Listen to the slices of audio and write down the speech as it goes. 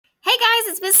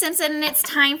guys, it's Miss Simpson and it's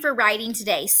time for writing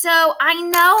today. So I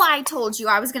know I told you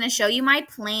I was going to show you my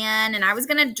plan and I was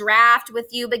going to draft with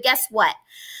you, but guess what?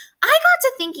 I got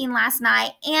to thinking last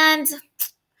night and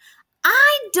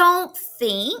I don't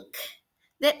think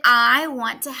that I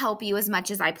want to help you as much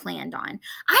as I planned on.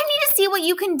 I need to see what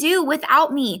you can do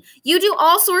without me. You do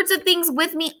all sorts of things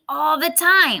with me all the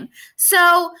time.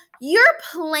 So your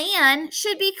plan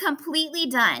should be completely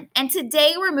done. And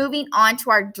today we're moving on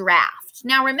to our draft.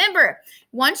 Now remember,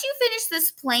 once you finish this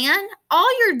plan, all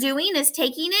you're doing is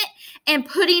taking it and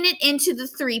putting it into the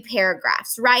 3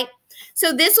 paragraphs, right?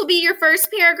 So this will be your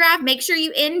first paragraph. Make sure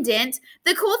you indent.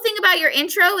 The cool thing about your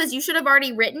intro is you should have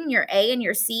already written your A and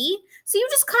your C. So you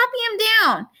just copy them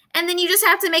down. And then you just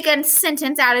have to make a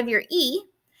sentence out of your E.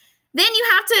 Then you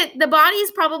have to, the body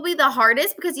is probably the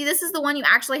hardest because this is the one you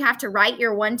actually have to write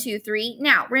your 1, 2, 3.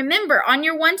 Now, remember, on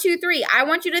your 1, 2, 3, I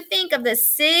want you to think of the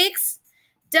 6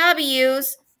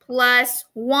 W's plus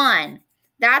 1.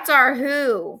 That's our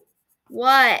who,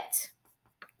 what,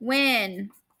 when,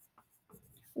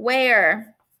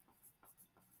 where,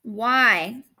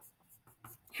 why,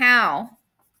 how.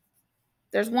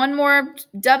 There's one more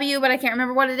W, but I can't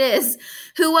remember what it is.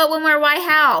 Who, what, when, where, why,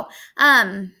 how.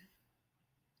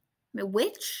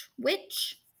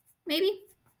 Which, maybe?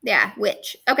 Yeah,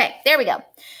 which. Okay, there we go.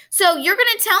 So you're going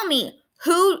to tell me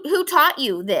who taught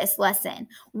you this lesson?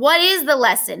 What is the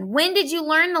lesson? When did you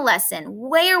learn the lesson?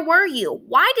 Where were you?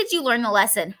 Why did you learn the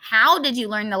lesson? How did you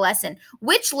learn the lesson?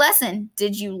 Which lesson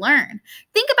did you learn?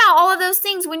 Think about all of those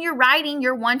things when you're writing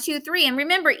your 1, 2, 3. And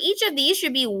remember, each of these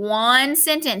should be one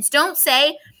sentence. Don't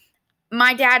say,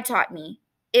 my dad taught me.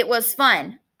 It was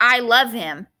fun. I love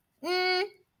him.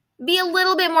 Be a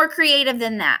little bit more creative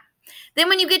than that. Then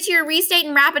when you get to your restate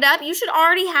and wrap it up, you should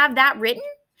already have that written.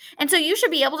 And so you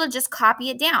should be able to just copy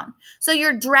it down. So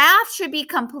your draft should be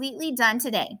completely done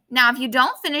today. Now, if you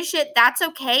don't finish it, that's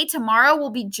okay. Tomorrow will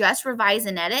be just revise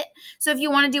and edit. So if you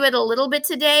want to do it a little bit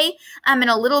today and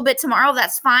a little bit tomorrow,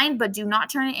 that's fine. But do not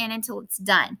turn it in until it's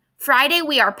done. Friday,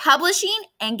 we are publishing.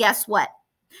 And guess what?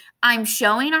 I'm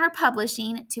showing our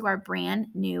publishing to our brand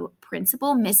new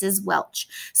principal, Mrs. Welch.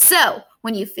 So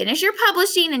when you finish your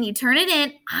publishing and you turn it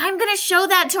in, I'm going to show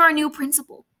that to our new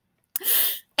principal.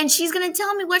 And she's going to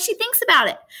tell me what she thinks about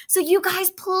it. So you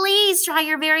guys, please try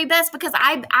your very best because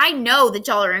I know that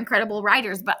y'all are incredible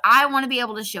writers, but I want to be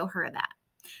able to show her that.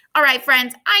 All right,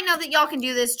 friends, I know that y'all can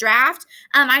do this draft.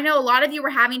 I know a lot of you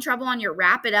were having trouble on your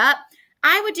wrap it up.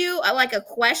 I would do like a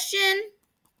question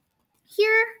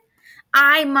here.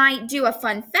 I might do a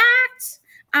fun fact.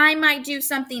 I might do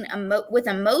something with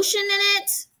emotion in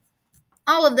it.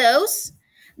 All of those.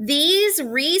 These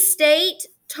restate,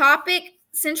 topic,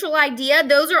 central idea,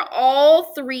 those are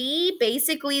all 3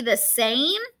 basically the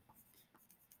same,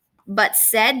 but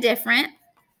said different.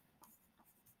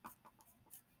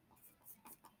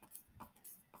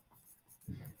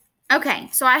 Okay,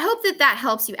 so I hope that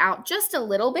helps you out just a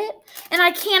little bit, and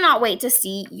I cannot wait to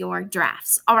see your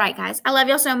drafts. All right, guys, I love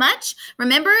y'all so much.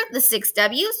 Remember the 6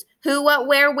 W's, who, what,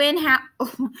 where, when, how,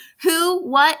 who,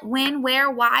 what, when, where,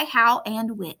 why, how,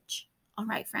 and which. All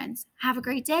right, friends, have a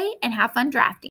great day and have fun drafting.